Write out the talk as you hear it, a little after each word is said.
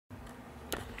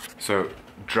So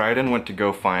Dryden went to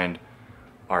go find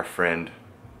our friend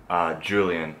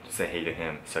Julian to say hey to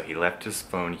him. So he left his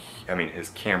phone, his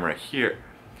camera here.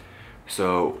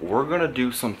 So we're gonna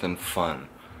do something fun.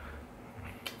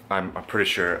 I'm pretty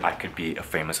sure I could be a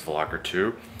famous vlogger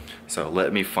too. So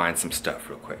let me find some stuff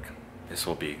real quick. This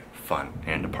will be fun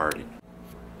and a party.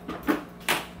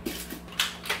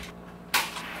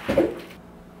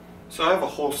 So I have a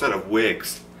whole set of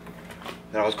wigs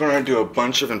that I was going to do a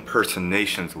bunch of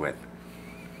impersonations with,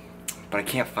 but I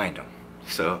can't find them.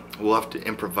 So we'll have to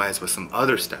improvise with some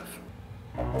other stuff.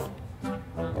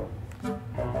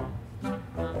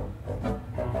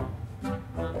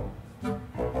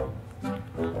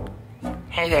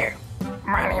 Hey there,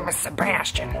 my name is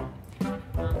Sebastian.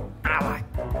 I like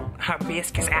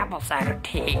hibiscus apple cider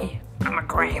tea. I'm a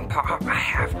grandpa. I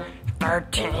have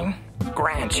 13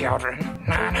 grandchildren,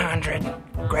 900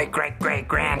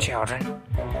 great-great-great-grandchildren.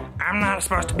 I'm not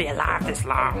supposed to be alive this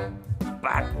long,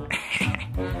 but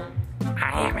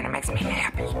I am, and it makes me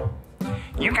happy.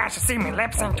 You guys should see me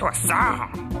lip sync to a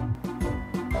song.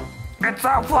 It's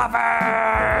so fluffy!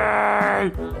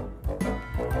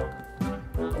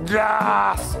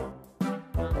 Yes!